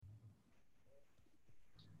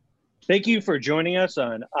Thank you for joining us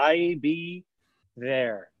on IAB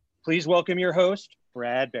There. Please welcome your host,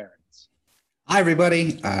 Brad Behrens. Hi,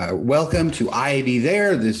 everybody. Welcome to IAB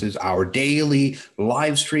There. This is our daily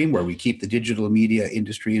live stream where we keep the digital media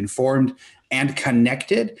industry informed and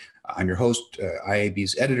connected. I'm your host,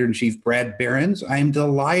 IAB's editor-in-chief, Brad Behrens. I am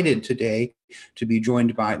delighted today to be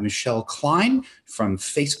joined by Michelle Klein from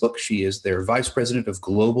Facebook. She is their Vice President of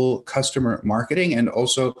Global Customer Marketing, and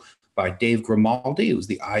also by Dave Grimaldi, who's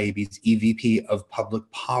the IAB's EVP of Public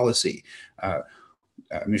Policy.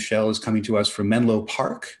 Michelle is coming to us from Menlo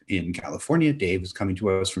Park in California. Dave is coming to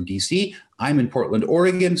us from DC. I'm in Portland,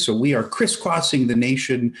 Oregon. So we are crisscrossing the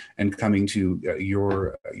nation and coming to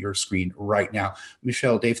your screen right now.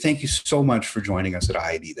 Michelle, Dave, thank you so much for joining us at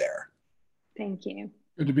IAB There. Thank you.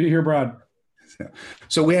 Good to be here, Brad.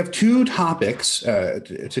 So we have two topics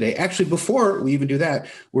today. Actually, before we even do that,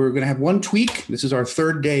 we're going to have one tweak. This is our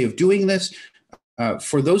third day of doing this.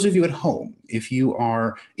 For those of you at home, if you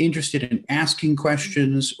are interested in asking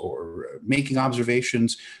questions or making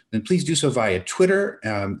observations, then please do so via Twitter.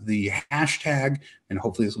 The hashtag, and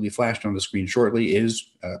hopefully this will be flashed on the screen shortly,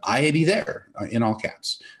 is IAB There in all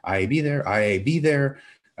caps. IAB There, IAB There.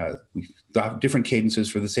 We've got different cadences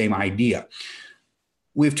for the same idea.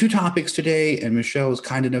 We have two topics today, and Michelle is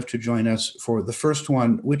kind enough to join us for the first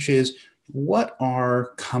one, which is what are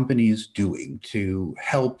companies doing to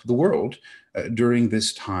help the world during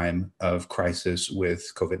this time of crisis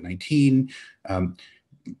with COVID-19? I'm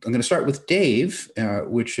going to start with Dave,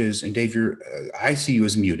 and Dave, I see you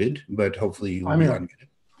as muted, but hopefully you'll be unmuted.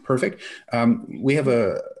 Perfect. We have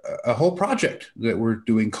a whole project that we're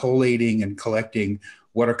doing, collating and collecting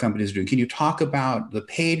what our companies are doing. Can you talk about the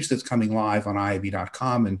page that's coming live on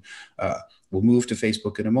IAB.com? And we'll move to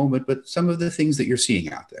Facebook in a moment, but some of the things that you're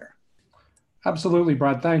seeing out there. Absolutely,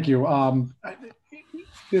 Brad. Thank you.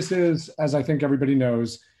 This is, as I think everybody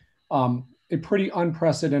knows, a pretty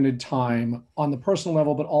unprecedented time on the personal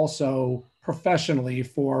level, but also professionally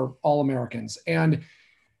for all Americans. And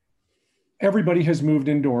everybody has moved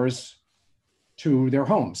indoors to their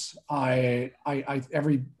homes.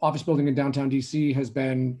 Every office building in downtown DC has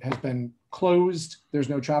been closed. There's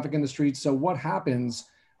no traffic in the streets. So what happens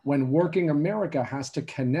when working America has to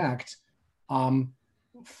connect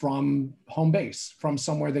from home base, from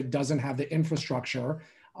somewhere that doesn't have the infrastructure,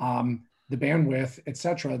 the bandwidth, et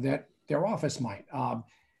cetera, that their office might.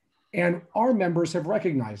 And our members have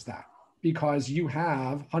recognized that, because you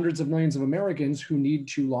have hundreds of millions of Americans who need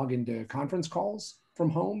to log into conference calls from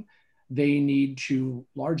home. They need to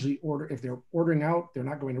largely order, if they're ordering out, they're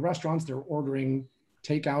not going to restaurants, they're ordering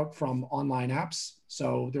takeout from online apps.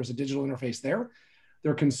 So there's a digital interface there.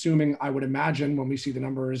 They're consuming, I would imagine, when we see the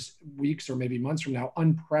numbers weeks or maybe months from now,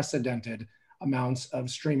 unprecedented amounts of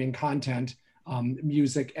streaming content,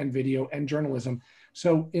 music and video and journalism.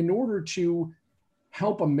 So in order to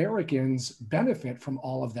help Americans benefit from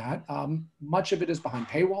all of that, much of it is behind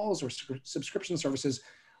paywalls or subscription services.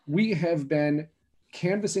 We have been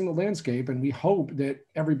canvassing the landscape, and we hope that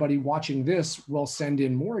everybody watching this will send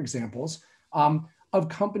in more examples of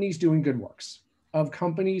companies doing good works, of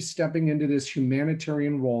companies stepping into this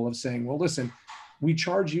humanitarian role of saying, well, listen, we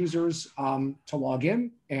charge users to log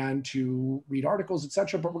in and to read articles, et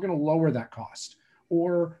cetera, but we're going to lower that cost,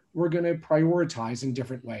 or we're going to prioritize in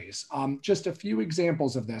different ways. Just a few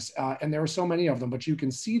examples of this, and there are so many of them, but you can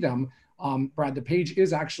see them. Brad, the page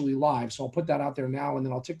is actually live, so I'll put that out there now, and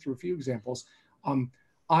then I'll tick through a few examples.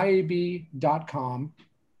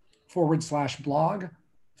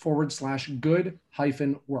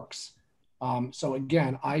 IAB.com/blog/good-works. So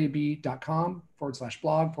again,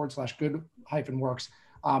 IAB.com/blog/good-works.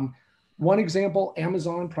 One example,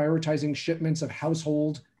 Amazon prioritizing shipments of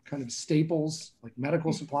household kind of staples like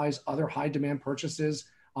medical supplies, other high demand purchases.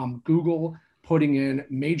 Google putting in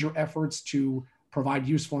major efforts to provide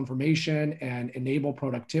useful information and enable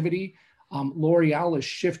productivity. L'Oreal is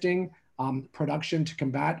shifting production to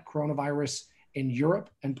combat coronavirus in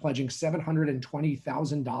Europe and pledging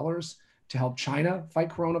 $720,000 to help China fight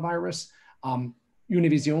coronavirus.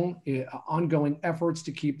 Univision, ongoing efforts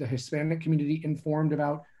to keep the Hispanic community informed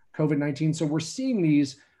about COVID-19. So we're seeing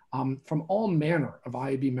these from all manner of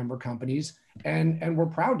IAB member companies, and we're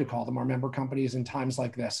proud to call them our member companies in times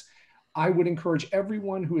like this. I would encourage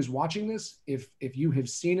everyone who is watching this, if you have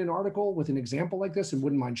seen an article with an example like this and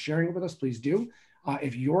wouldn't mind sharing it with us, please do.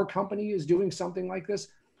 If your company is doing something like this,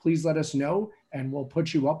 please let us know, and we'll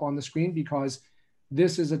put you up on the screen, because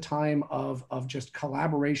this is a time of just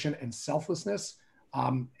collaboration and selflessness.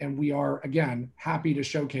 And we are, again, happy to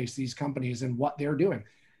showcase these companies and what they're doing.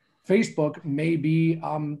 Facebook may be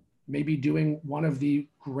maybe doing one of the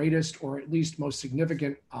greatest or at least most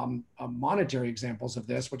significant monetary examples of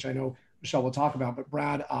this, which I know Michelle will talk about. But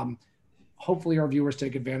Brad, hopefully our viewers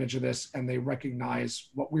take advantage of this and they recognize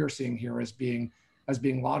what we're seeing here as being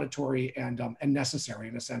laudatory and necessary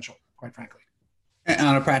and essential, quite frankly. And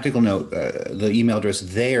on a practical note, the email address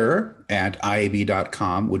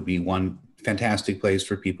there@iab.com would be one fantastic place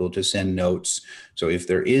for people to send notes. So if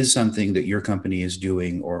there is something that your company is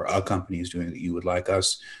doing or a company is doing that you would like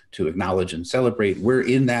us to acknowledge and celebrate, we're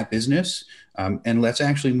in that business. And let's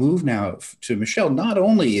actually move now to Michelle. Not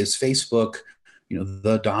only is Facebook,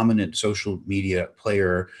 the dominant social media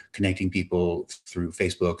player connecting people through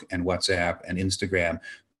Facebook and WhatsApp and Instagram,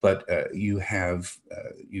 but you've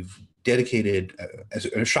dedicated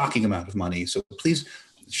a shocking amount of money. So please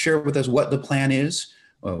share with us what the plan is,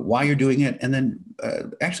 why you're doing it, and then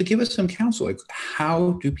actually give us some counsel. Like,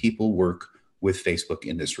 how do people work with Facebook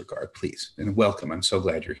in this regard, please? And welcome. I'm so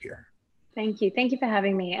glad you're here. Thank you. Thank you for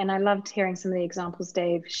having me. And I loved hearing some of the examples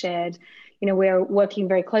Dave shared. We're working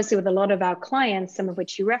very closely with a lot of our clients, some of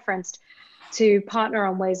which you referenced, to partner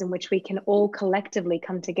on ways in which we can all collectively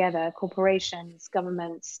come together, corporations,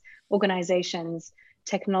 governments, organizations,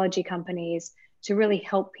 technology companies, to really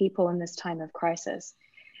help people in this time of crisis.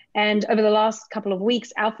 And over the last couple of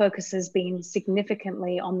weeks, our focus has been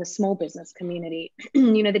significantly on the small business community.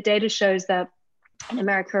 The data shows that in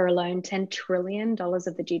America alone, $10 trillion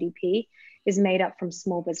of the GDP is made up from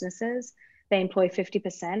small businesses. They employ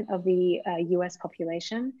 50% of the US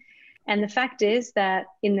population. And the fact is that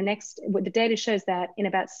the data shows that in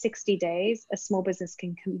about 60 days, a small business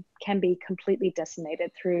can be completely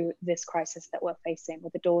decimated through this crisis that we're facing,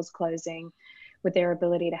 with the doors closing, with their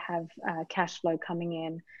ability to have cash flow coming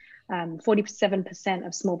in. 47%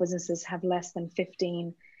 of small businesses have less than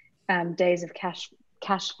 15 days of cash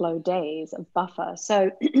flow days of buffer.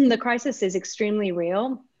 So the crisis is extremely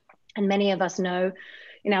real. And many of us know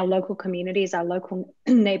in our local communities, our local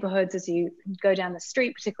neighborhoods, as you go down the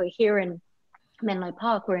street, particularly here in Menlo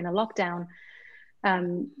Park, we're in a lockdown,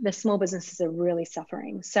 the small businesses are really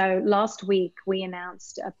suffering. So last week, we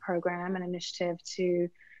announced a program, an initiative to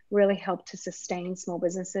really help to sustain small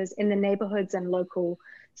businesses in the neighborhoods and local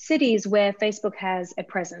cities where Facebook has a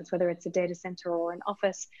presence, whether it's a data center or an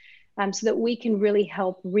office, so that we can really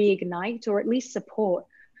help reignite or at least support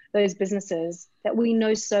those businesses that we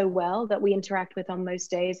know so well, that we interact with on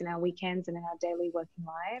most days, in our weekends and in our daily working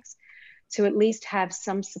lives, to at least have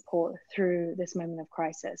some support through this moment of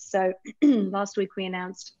crisis. So last week we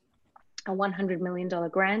announced a $100 million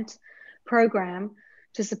grant program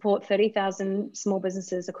to support 30,000 small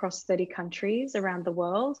businesses across 30 countries around the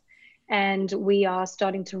world. And we are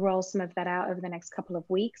starting to roll some of that out over the next couple of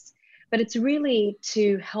weeks. But it's really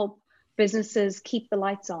to help businesses keep the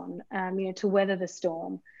lights on, to weather the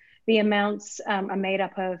storm. The amounts are made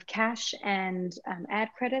up of cash and ad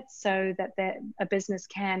credits, so that a business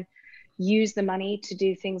can use the money to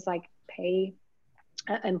do things like pay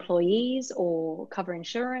employees or cover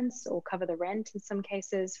insurance or cover the rent in some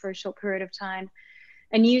cases for a short period of time,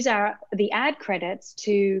 and use the ad credits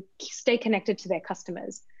to stay connected to their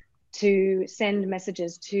customers, to send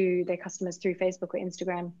messages to their customers through Facebook or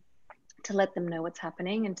Instagram to let them know what's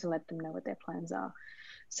happening and to let them know what their plans are.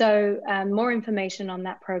 So more information on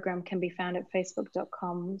that program can be found at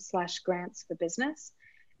facebook.com/grants4business.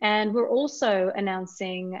 And we're also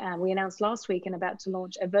announcing, we announced last week and about to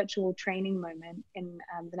launch a virtual training moment in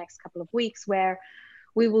the next couple of weeks, where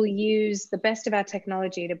we will use the best of our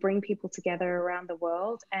technology to bring people together around the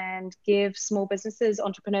world and give small businesses,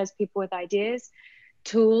 entrepreneurs, people with ideas,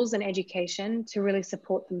 tools and education to really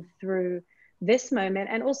support them through this moment,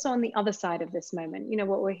 and also on the other side of this moment.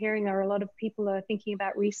 What we're hearing are a lot of people are thinking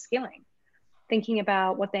about reskilling, thinking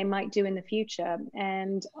about what they might do in the future.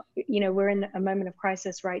 And, we're in a moment of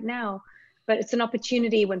crisis right now, but it's an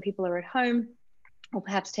opportunity when people are at home or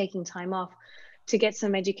perhaps taking time off to get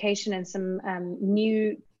some education and some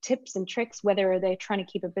new tips and tricks, whether they're trying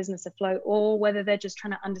to keep a business afloat or whether they're just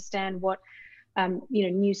trying to understand what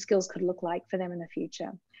new skills could look like for them in the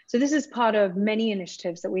future. So this is part of many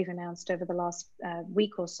initiatives that we've announced over the last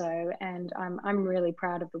week or so, and I'm really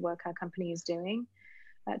proud of the work our company is doing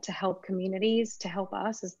to help communities, to help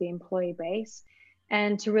us as the employee base,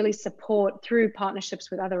 and to really support through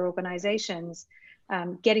partnerships with other organizations,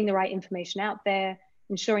 getting the right information out there,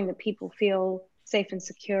 ensuring that people feel safe and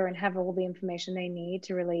secure and have all the information they need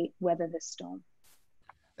to really weather this storm.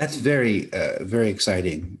 That's very, very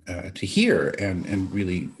exciting to hear, and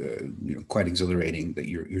really, quite exhilarating that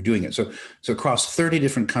you're doing it. So across 30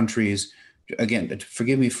 different countries. Again,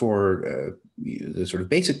 forgive me for the sort of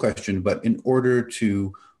basic question, but in order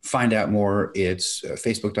to find out more, it's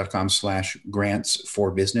facebook.com/grants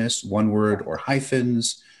for business, one word or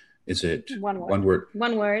hyphens. Is it one word? One word.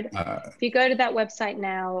 One word. If you go to that website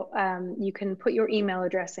now, you can put your email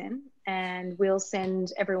address in, and we'll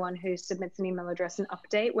send everyone who submits an email address an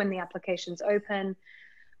update when the application's open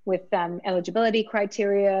with eligibility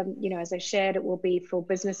criteria. As I shared, it will be for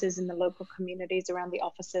businesses in the local communities around the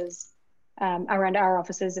offices, around our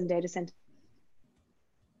offices and data centers.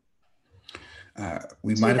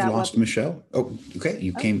 We might have lost Michelle. Oh, okay.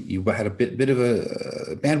 You had a bit of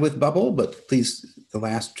a bandwidth bubble, but please,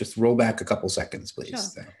 just roll back a couple seconds,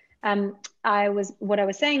 please. Sure. What I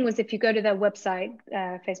was saying was, if you go to their website,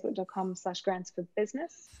 facebook.com/grants for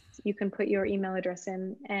business, you can put your email address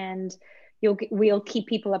in, and we'll keep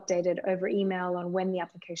people updated over email on when the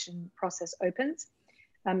application process opens,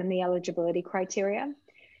 and the eligibility criteria.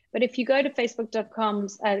 But if you go to facebook.com,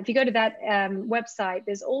 if you go to that website,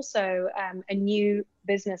 there's also a new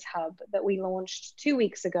business hub that we launched 2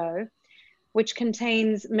 weeks ago, which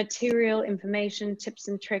contains material, information, tips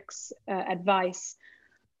and tricks, advice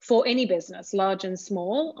for any business, large and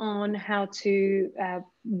small, on how to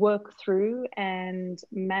work through and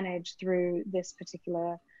manage through this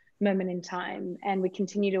particular moment in time. And we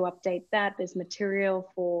continue to update that. There's material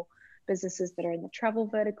for businesses that are in the travel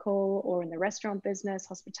vertical or in the restaurant business,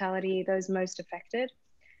 hospitality, those most affected,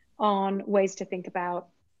 on ways to think about,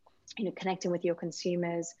 connecting with your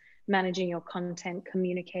consumers, managing your content,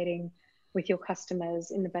 communicating with your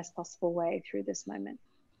customers in the best possible way through this moment.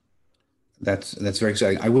 That's very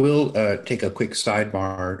exciting. I will take a quick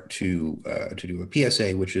sidebar to do a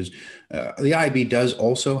PSA, which is the IAB does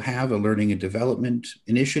also have a learning and development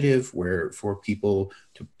initiative for people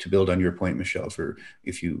to build on your point, Michelle.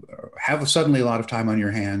 If you have suddenly a lot of time on your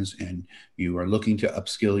hands and you are looking to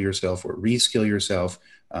upskill yourself or reskill yourself,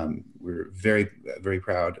 we're very, very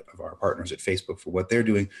proud of our partners at Facebook for what they're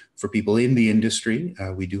doing for people in the industry.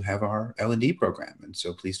 We do have our L&D program, and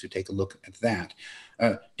so please do take a look at that.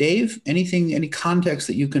 Dave, any context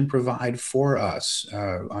that you can provide for us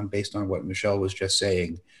based on what Michelle was just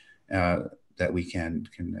saying that we can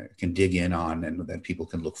dig in on and that people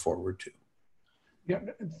can look forward to? Yeah,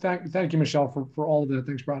 thank you, Michelle, for all of that.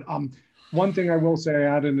 Thanks, Brad. One thing I will say,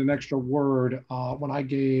 I added an extra word when I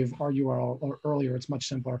gave our URL earlier. It's much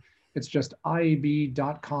simpler. It's just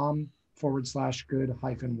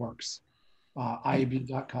iab.com/good-works.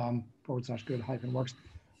 iab.com/good-works.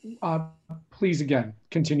 Please, again,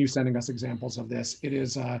 continue sending us examples of this. It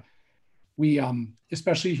is, we,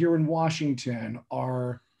 especially here in Washington,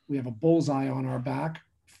 we have a bullseye on our back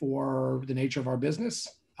for the nature of our business,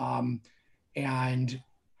 and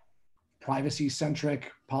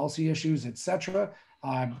privacy-centric policy issues, et cetera.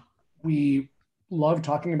 We love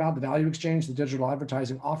talking about the value exchange the digital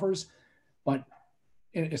advertising offers, but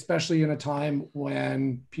especially in a time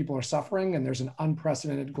when people are suffering and there's an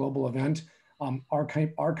unprecedented global event,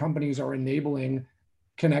 our companies are enabling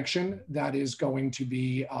connection that is going to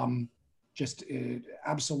be just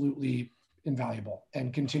absolutely invaluable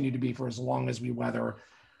and continue to be for as long as we weather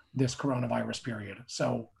this coronavirus period.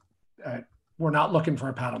 So we're not looking for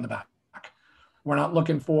a pat on the back. We're not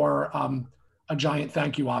looking for a giant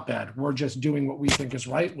thank you op-ed. We're just doing what we think is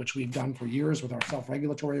right, which we've done for years with our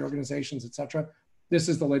self-regulatory organizations, et cetera. This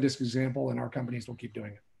is the latest example, and our companies will keep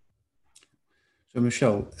doing it. So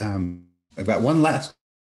Michelle, I've got one last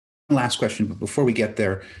question, but before we get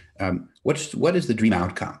there, what is the dream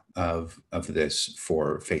outcome of this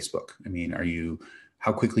for Facebook? I mean,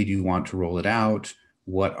 how quickly do you want to roll it out?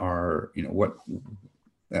 What's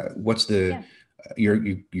the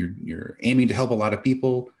you're aiming to help a lot of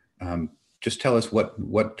people. Just tell us what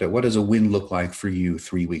does a win look like for you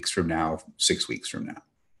 3 weeks from now, 6 weeks from now?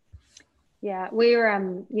 Yeah, we're,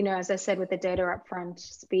 as I said, with the data up front,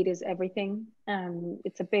 speed is everything.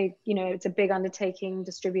 It's a big undertaking,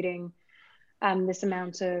 distributing this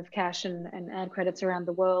amount of cash and ad credits around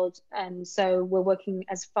the world. And so we're working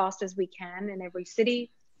as fast as we can in every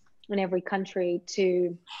city, in every country,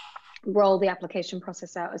 to roll the application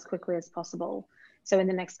process out as quickly as possible. So in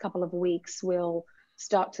the next couple of weeks, we'll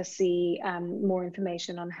start to see more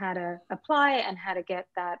information on how to apply and how to get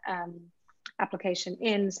that application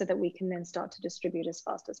in so that we can then start to distribute as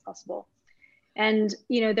fast as possible. And,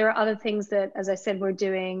 there are other things that, as I said, we're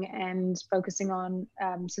doing and focusing on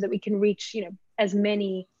so that we can reach, as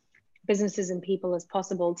many businesses and people as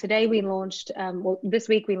possible. Today we launched, this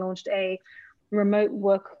week we launched a remote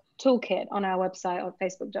work toolkit on our website on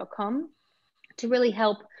facebook.com to really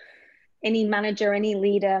help any manager, any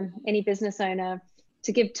leader, any business owner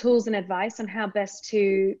to give tools and advice on how best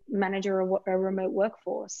to manage a remote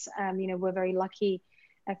workforce. We're very lucky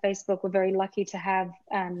At Facebook, we're very lucky to have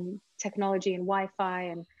technology and Wi-Fi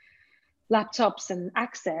and laptops and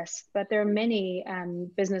access, but there are many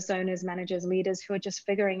business owners, managers, leaders who are just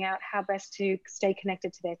figuring out how best to stay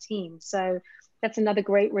connected to their team. So that's another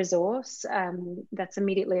great resource that's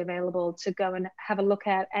immediately available to go and have a look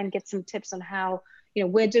at and get some tips on how,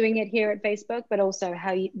 we're doing it here at Facebook, but also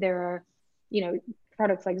how there are,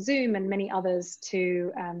 products like Zoom and many others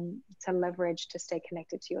to leverage to stay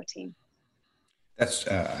connected to your team. That's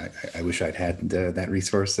I wish I'd had that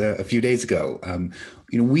resource a few days ago.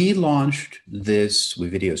 We launched this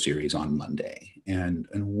video series on Monday, and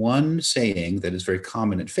one saying that is very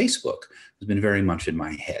common at Facebook has been very much in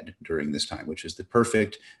my head during this time, which is the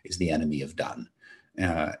perfect is the enemy of done.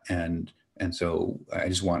 And so I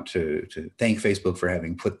just want to thank Facebook for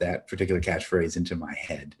having put that particular catchphrase into my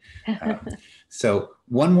head. So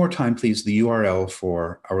one more time, please, the URL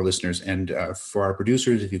for our listeners and for our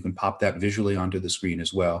producers, if you can pop that visually onto the screen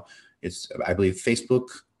as well. It's, I believe,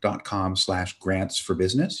 facebook.com/grants for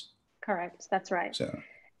business. Correct. That's right. So,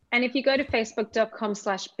 and if you go to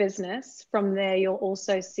facebook.com/business, from there, you'll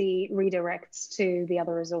also see redirects to the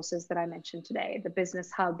other resources that I mentioned today, the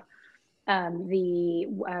Business Hub, the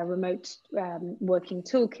remote working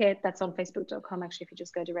toolkit that's on facebook.com, actually, if you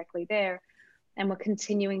just go directly there. And we're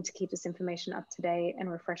continuing to keep this information up to date and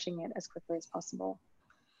refreshing it as quickly as possible.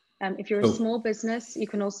 If you're a small business, you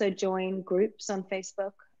can also join groups on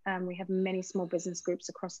Facebook. We have many small business groups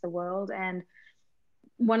across the world. And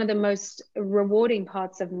one of the most rewarding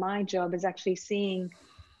parts of my job is actually seeing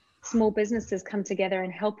small businesses come together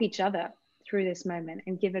and help each other through this moment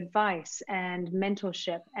and give advice and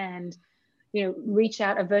mentorship and, reach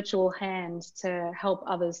out a virtual hand to help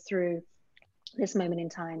others through this moment in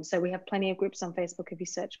time. So we have plenty of groups on Facebook. If you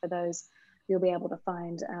search for those, you'll be able to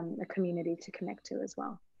find a community to connect to as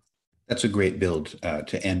well. That's a great build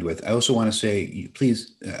to end with. I also want to say,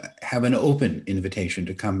 please have an open invitation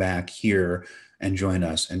to come back here and join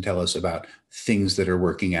us and tell us about things that are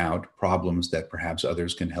working out, problems that perhaps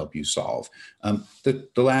others can help you solve. The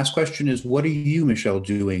last question is, what are you, Michelle,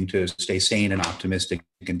 doing to stay sane and optimistic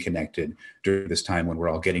and connected during this time when we're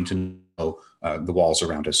all getting to know the walls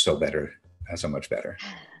around us so much better?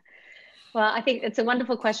 Well, I think it's a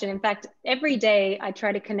wonderful question. In fact, every day I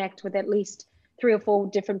try to connect with at least 3 or 4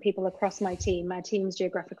 different people across my team. My team's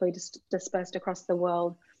geographically dispersed across the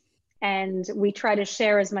world. And we try to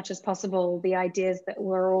share as much as possible the ideas that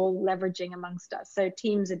we're all leveraging amongst us. So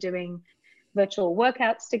teams are doing virtual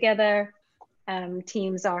workouts together.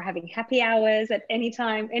 Teams are having happy hours at any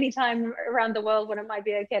time around the world when it might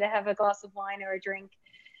be okay to have a glass of wine or a drink.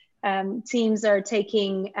 Teams are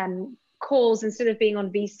taking calls instead of being on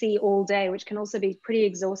VC all day, which can also be pretty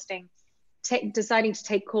exhausting. Deciding to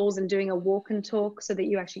take calls and doing a walk and talk so that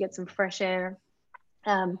you actually get some fresh air.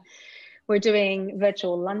 We're doing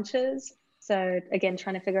virtual lunches. So again,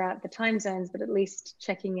 trying to figure out the time zones, but at least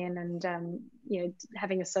checking in and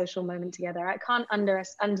having a social moment together. I can't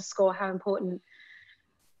underscore how important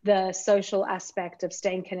the social aspect of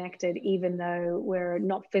staying connected, even though we're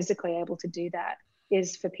not physically able to do that,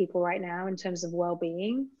 is for people right now in terms of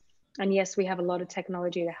well-being. And yes, we have a lot of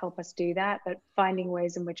technology to help us do that, but finding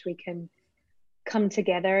ways in which we can come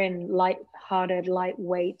together in light-hearted,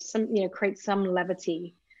 lightweight, create some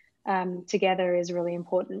levity together is really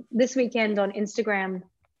important. This weekend on Instagram,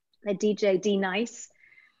 a DJ D Nice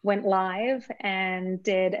went live and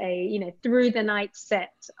did a through the night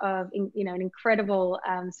set of an incredible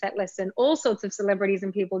set list, and all sorts of celebrities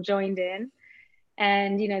and people joined in.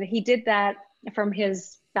 And he did that from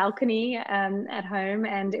his balcony at home,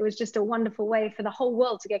 and it was just a wonderful way for the whole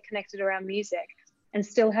world to get connected around music and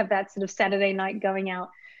still have that sort of Saturday night going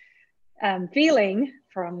out feeling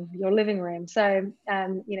from your living room. So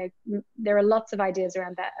there are lots of ideas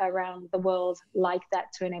around the world like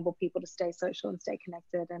that to enable people to stay social and stay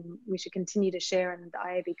connected, and we should continue to share, and the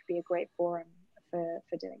IAB could be a great forum for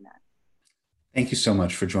doing that. Thank you so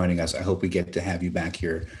much for joining us. I hope we get to have you back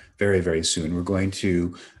here very, very soon. I'm going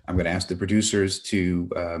to ask the producers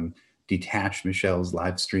to detach Michelle's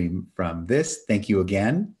live stream from this. Thank you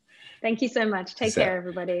again. Thank you so much. Take care,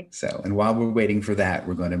 everybody. And while we're waiting for that,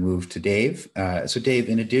 we're going to move to Dave. So Dave,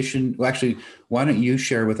 in addition, why don't you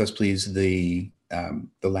share with us, please, that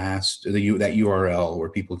URL where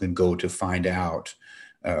people can go to find out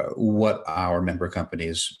what our member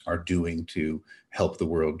companies are doing to help the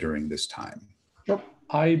world during this time. Yep.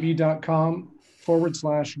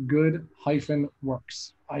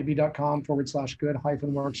 IAB.com/good-works.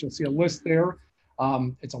 IAB.com/good-works. You'll see a list there.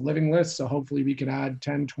 It's a living list, so hopefully we can add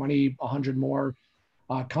 10, 20, 100 more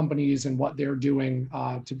companies and what they're doing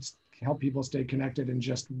to help people stay connected and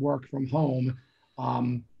just work from home.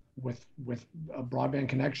 with a broadband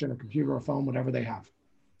connection, a computer, a phone, whatever they have.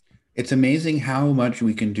 It's amazing how much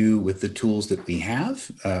we can do with the tools that we have.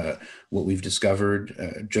 What we've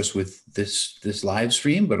discovered just with this live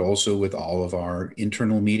stream, but also with all of our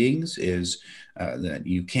internal meetings, is that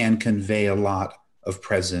you can convey a lot of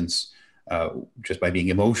presence just by being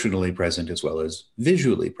emotionally present as well as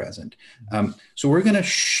visually present. So we're going to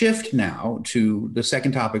shift now to the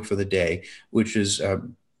second topic for the day, which is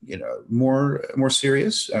more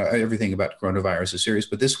serious. Everything about coronavirus is serious,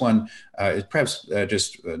 but this one is perhaps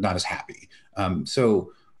just not as happy.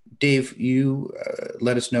 So Dave, you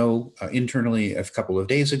let us know internally a couple of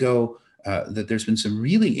days ago that there's been some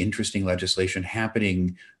really interesting legislation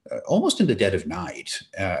happening almost in the dead of night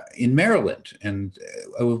in Maryland. And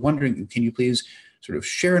I was wondering, can you please sort of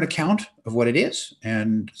share an account of what it is,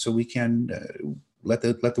 and so we can let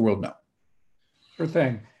the world know? Sure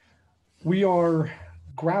thing. We are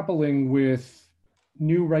grappling with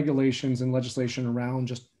new regulations and legislation around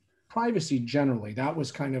just privacy generally. That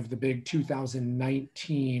was kind of the big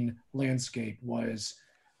 2019 landscape, was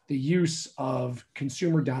the use of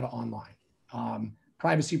consumer data online,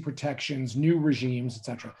 privacy protections, new regimes, et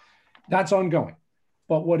cetera. That's ongoing.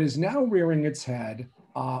 But what is now rearing its head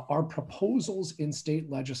are proposals in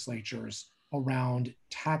state legislatures around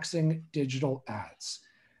taxing digital ads.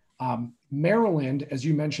 Maryland, as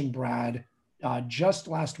you mentioned, Brad, just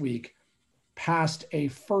last week passed a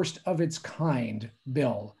first of its kind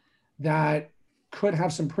bill that could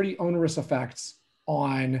have some pretty onerous effects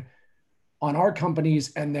on our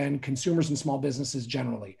companies and then consumers and small businesses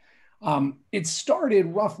generally. It started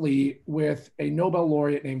roughly with a Nobel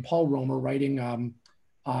laureate named Paul Romer writing an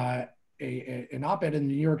op-ed in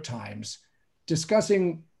the New York Times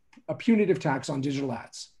discussing a punitive tax on digital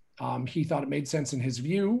ads. He thought it made sense in his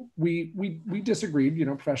view. We disagreed,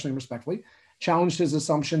 professionally and respectfully, challenged his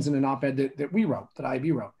assumptions in an op-ed that we wrote, that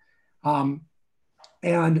IAB wrote.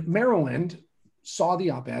 And Maryland saw the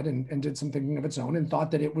op-ed and did some thinking of its own and thought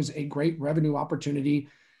that it was a great revenue opportunity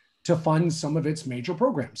to fund some of its major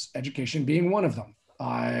programs, education being one of them.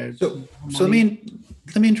 So let me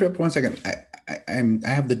interrupt 1 second. I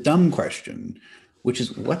have the dumb question, which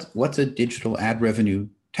is what's a digital ad revenue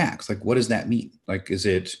tax? Like, what does that mean? Like, is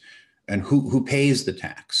it, and who pays the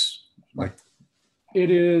tax? Like,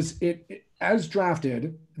 it as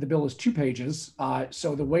drafted, the bill is 2 pages.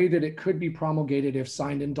 So the way that it could be promulgated if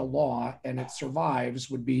signed into law and it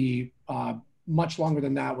survives would be much longer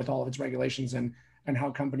than that, with all of its regulations and how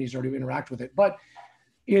companies are to interact with it. But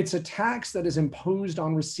it's a tax that is imposed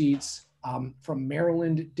on receipts from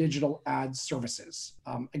Maryland digital ad services.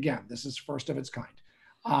 Again, this is first of its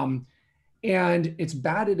kind. And it's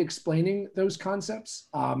bad at explaining those concepts.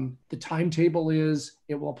 The timetable is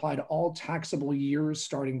it will apply to all taxable years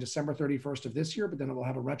starting December 31st of this year, but then it will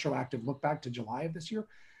have a retroactive look back to July of this year.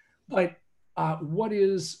 But what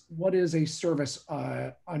is a service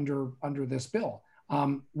under this bill?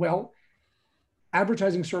 Well,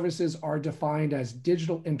 advertising services are defined as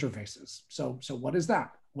digital interfaces. So what is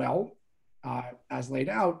that? Well, as laid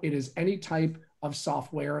out, it is any type of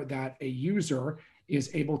software that a user is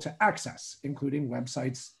able to access, including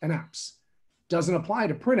websites and apps. Doesn't apply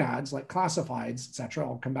to print ads like classifieds, et cetera.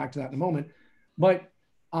 I'll come back to that in a moment. But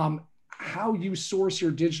how you source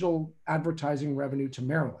your digital advertising revenue to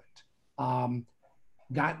Maryland,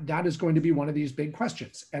 that is going to be one of these big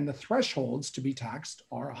questions. And the thresholds to be taxed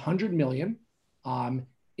are 100 million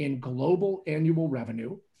in global annual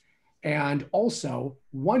revenue, and also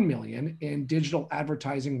 1 million in digital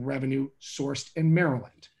advertising revenue sourced in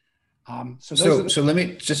Maryland. So let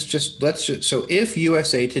me so if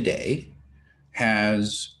USA Today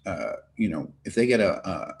has, if they get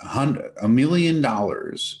 $1 million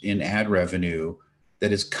in ad revenue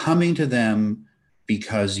that is coming to them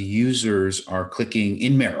because users are clicking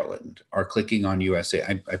in Maryland, are clicking on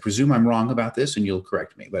USA. I presume I'm wrong about this and you'll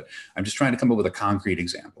correct me, but I'm just trying to come up with a concrete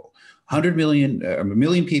example. $1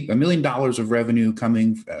 million of revenue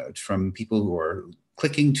coming from people who are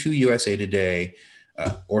clicking to USA Today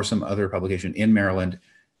or some other publication in Maryland.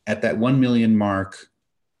 At that 1 million mark,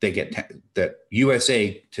 they get that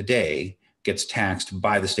USA Today gets taxed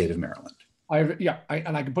by the state of Maryland. I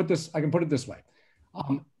can put it this way.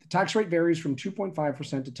 The tax rate varies from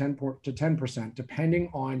 2.5% to 10%, depending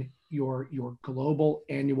on your global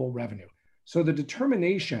annual revenue. So the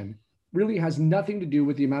determination really has nothing to do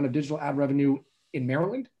with the amount of digital ad revenue in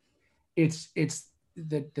Maryland. It's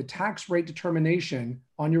the tax rate determination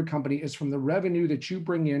on your company is from the revenue that you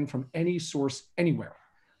bring in from any source anywhere.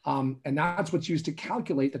 And that's what's used to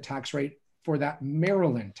calculate the tax rate for that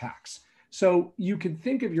Maryland tax. So you can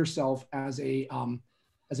think of yourself as a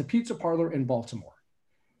pizza parlor in Baltimore.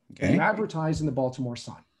 Okay. And you advertise in the Baltimore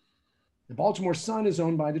Sun. The Baltimore Sun is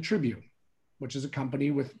owned by the Tribune, which is a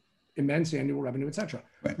company with immense annual revenue, et cetera.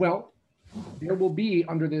 Right. Well, there will be,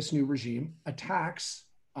 under this new regime, a tax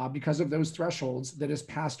because of those thresholds that is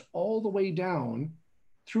passed all the way down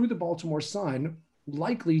through the Baltimore Sun,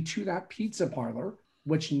 likely to that pizza parlor,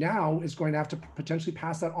 which now is going to have to potentially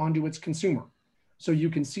pass that on to its consumer. So you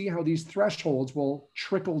can see how these thresholds will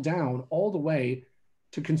trickle down all the way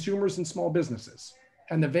to consumers and small businesses.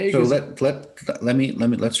 And the Vegas. So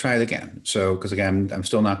let's try it again. So, because again, I'm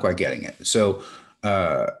still not quite getting it. So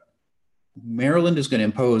Maryland is going to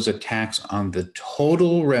impose a tax on the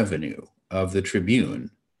total revenue of the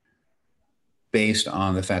Tribune based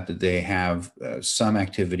on the fact that they have some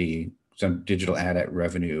activity, some digital ad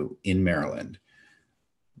revenue in Maryland.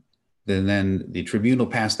 Then the Tribune will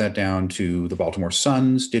pass that down to the Baltimore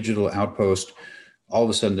Sun's digital outpost. All of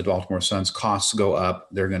a sudden, the Baltimore Sun's costs go up.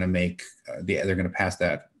 They're going to make they're going to pass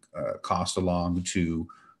that cost along to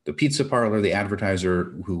the pizza parlor, the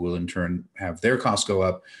advertiser, who will in turn have their costs go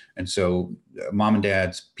up. And so, mom and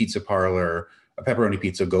dad's pizza parlor, a pepperoni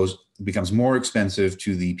pizza becomes more expensive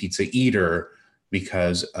to the pizza eater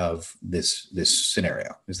because of this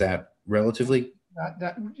scenario. Is that relatively?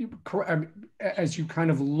 As you kind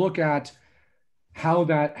of look at how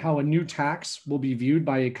a new tax will be viewed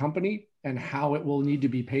by a company and how it will need to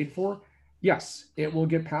be paid for, yes, it will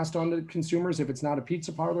get passed on to consumers. If it's not a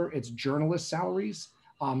pizza parlor, it's journalist salaries,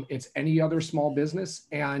 it's any other small business.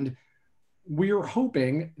 And we're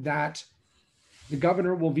hoping that the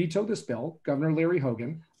governor will veto this bill, Governor Larry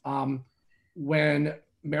Hogan, when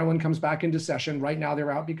Maryland comes back into session. Right now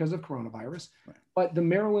they're out because of coronavirus, but the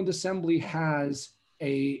Maryland Assembly has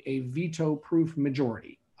a veto-proof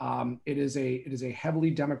majority. It is a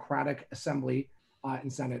heavily Democratic Assembly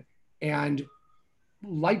and Senate, and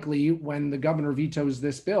likely when the governor vetoes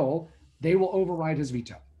this bill, they will override his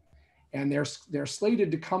veto. And they're slated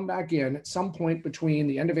to come back in at some point between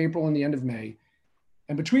the end of April and the end of May.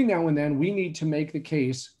 And between now and then, we need to make the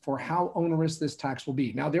case for how onerous this tax will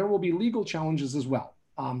be. Now, there will be legal challenges as well.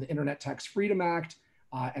 The Internet Tax Freedom Act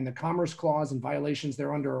and the Commerce Clause and violations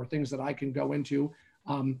thereunder are things that I can go into.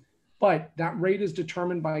 But that rate is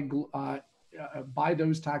determined by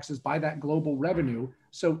those taxes, by that global revenue.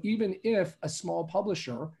 So even if a small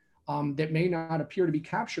publisher that may not appear to be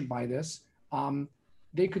captured by this,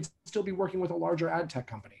 they could still be working with a larger ad tech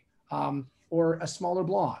company or a smaller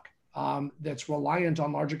blog that's reliant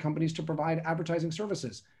on larger companies to provide advertising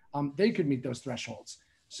services. They could meet those thresholds.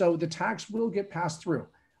 So the tax will get passed through.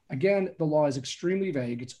 Again, the law is extremely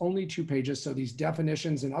vague. It's only 2 pages, so these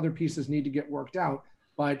definitions and other pieces need to get worked out.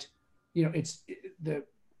 But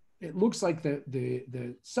it looks like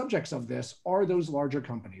the subjects of this are those larger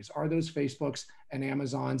companies, are those Facebooks and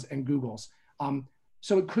Amazons and Googles.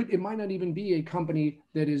 So it might not even be a company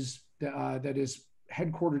that is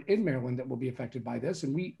headquartered in Maryland that will be affected by this.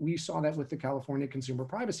 And we saw that with the California Consumer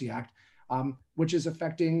Privacy Act, which is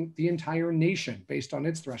affecting the entire nation based on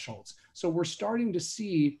its thresholds. So we're starting to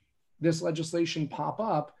see this legislation pop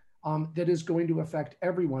up that is going to affect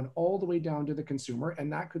everyone all the way down to the consumer.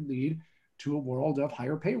 And that could lead to a world of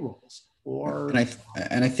higher payrolls.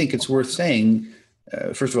 And I think it's worth saying,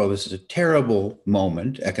 first of all, this is a terrible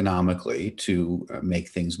moment economically to make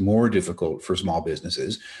things more difficult for small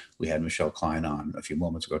businesses. We had Michelle Klein on a few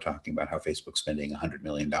moments ago talking about how Facebook's spending $100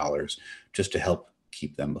 million just to help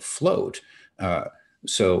keep them afloat.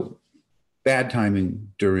 So bad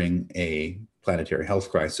timing during a planetary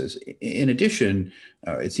health crisis. In addition,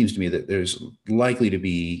 it seems to me that there's likely to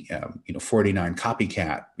be 49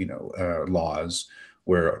 copycat laws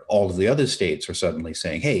where all of the other states are suddenly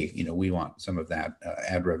saying, hey, we want some of that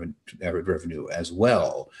ad revenue as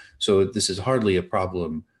well. So this is hardly a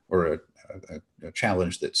problem or a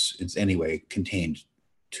challenge that's in any way contained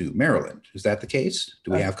to Maryland. Is that the case?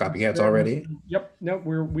 Do we have copycats already? Yep. No,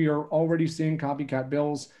 we are already seeing copycat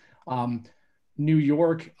bills. New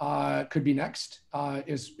York could be next,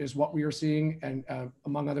 is what we are seeing, and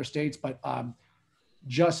among other states. But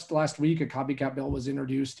just last week, a copycat bill was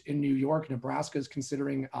introduced in New York. Nebraska is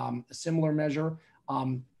considering a similar measure.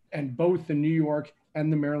 And both the New York and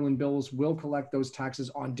the Maryland bills will collect those taxes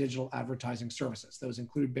on digital advertising services. Those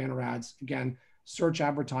include banner ads, again, search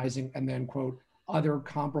advertising, and then, quote, other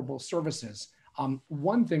comparable services.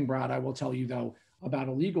 One thing, Brad, I will tell you, though, about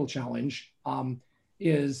a legal challenge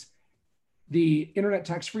is the Internet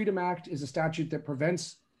Tax Freedom Act is a statute that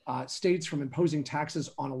prevents states from imposing taxes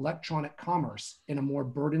on electronic commerce in a more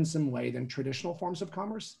burdensome way than traditional forms of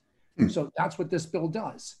commerce. So that's what this bill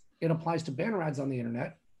does. It applies to banner ads on the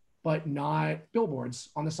internet, but not billboards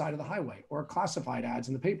on the side of the highway or classified ads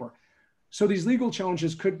in the paper. So these legal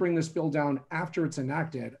challenges could bring this bill down after it's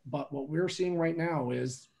enacted. But what we're seeing right now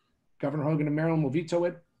is Governor Hogan of Maryland will veto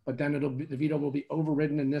it, but then the veto will be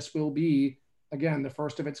overridden, and this will be, again, the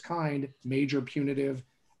first of its kind major punitive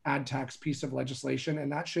ad tax piece of legislation,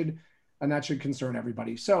 and that should concern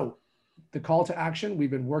everybody. So the call to action,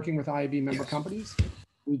 we've been working with IAB member companies.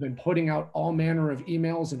 We've been putting out all manner of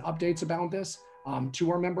emails and updates about this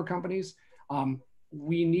to our member companies.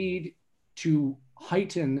 We need to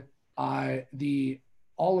heighten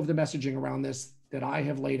all of the messaging around this that I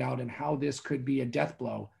have laid out, and how this could be a death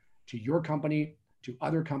blow to your company, to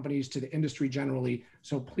other companies, to the industry generally.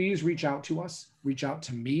 So please reach out to us, reach out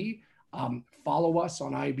to me, follow us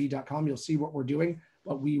on IAB.com. You'll see what we're doing,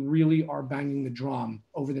 but we really are banging the drum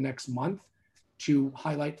over the next month to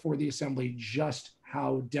highlight for the Assembly just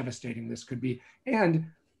how devastating this could be. And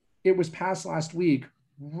it was passed last week,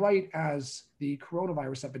 right as the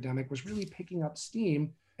coronavirus epidemic was really picking up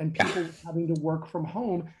steam and people having to work from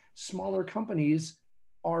home. Smaller companies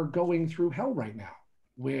are going through hell right now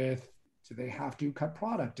with, do they have to cut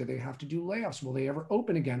product? Do they have to do layoffs? Will they ever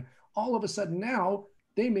open again? All of a sudden now,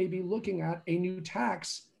 they may be looking at a new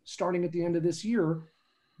tax starting at the end of this year.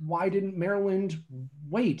 Why didn't Maryland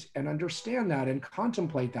wait and understand that and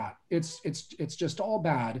contemplate that? It's just all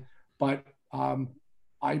bad, but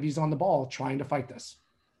IAB's on the ball trying to fight this.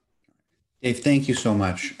 Dave, thank you so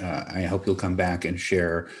much. I hope you'll come back and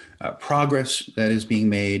share progress that is being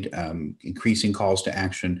made, increasing calls to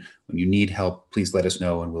action. When you need help, please let us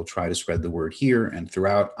know, and we'll try to spread the word here and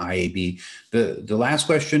throughout IAB. The last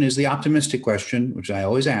question is the optimistic question, which I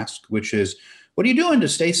always ask, which is, what are you doing to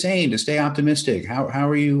stay sane, to stay optimistic? How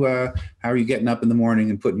are you getting up in the morning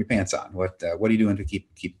and putting your pants on? What are you doing to keep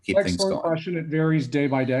things going? Excellent question. It varies day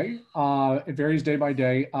by day. I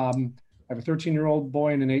have a 13-year-old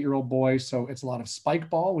boy and an 8-year-old boy, so it's a lot of spike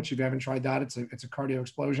ball, which if you haven't tried that, it's a cardio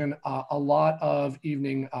explosion. A lot of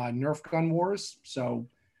evening Nerf gun wars, so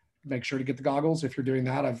make sure to get the goggles if you're doing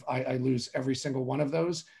that. I lose every single one of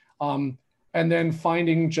those. And then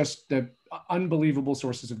finding just the unbelievable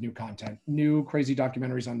sources of new content, new crazy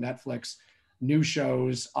documentaries on Netflix, new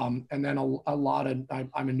shows, and then a lot of,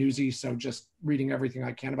 I'm a newsie, so just reading everything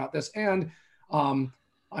I can about this. And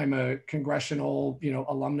I'm a congressional,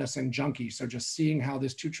 alumnus and junkie. So just seeing how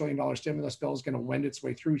this $2 trillion stimulus bill is going to wend its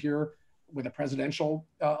way through here with a presidential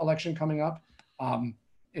election coming up.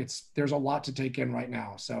 There's a lot to take in right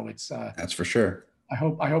now. So that's for sure. I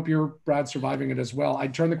hope you're, Brad, surviving it as well.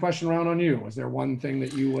 I'd turn the question around on you. Is there one thing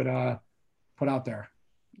that you would put out there?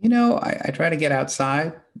 I try to get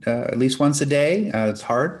outside at least once a day. It's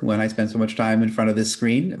hard when I spend so much time in front of this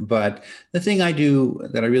screen. But the thing I do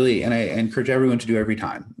that I encourage everyone to do every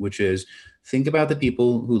time, which is think about the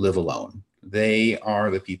people who live alone. They are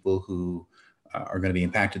the people who are going to be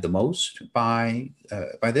impacted the most by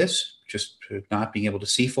this, just not being able to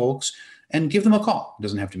see folks, and give them a call. It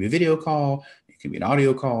doesn't have to be a video call. Can be an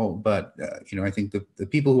audio call, but I think the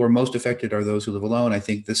people who are most affected are those who live alone. I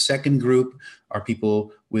think the second group are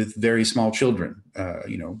people with very small children,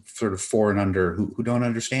 sort of 4 and under, who don't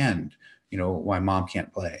understand, why mom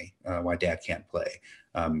can't play, why dad can't play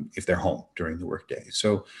if they're home during the workday.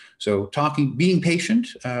 So talking, being patient,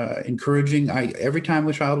 encouraging. Every time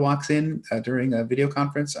a child walks in during a video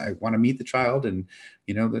conference, I want to meet the child and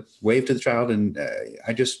wave to the child, and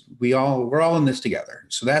we're all in this together.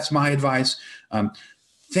 So that's my advice.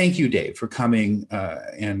 Thank you, Dave, for coming.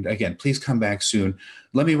 And again, please come back soon.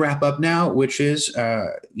 Let me wrap up now, which is,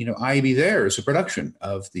 IAB There is a production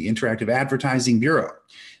of the Interactive Advertising Bureau.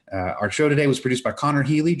 Our show today was produced by Connor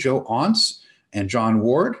Healy, Joe Aunce, and John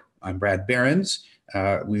Ward. I'm Brad Behrens.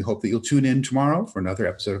 We hope that you'll tune in tomorrow for another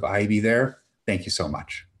episode of IAB There. Thank you so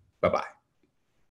much. Bye-bye.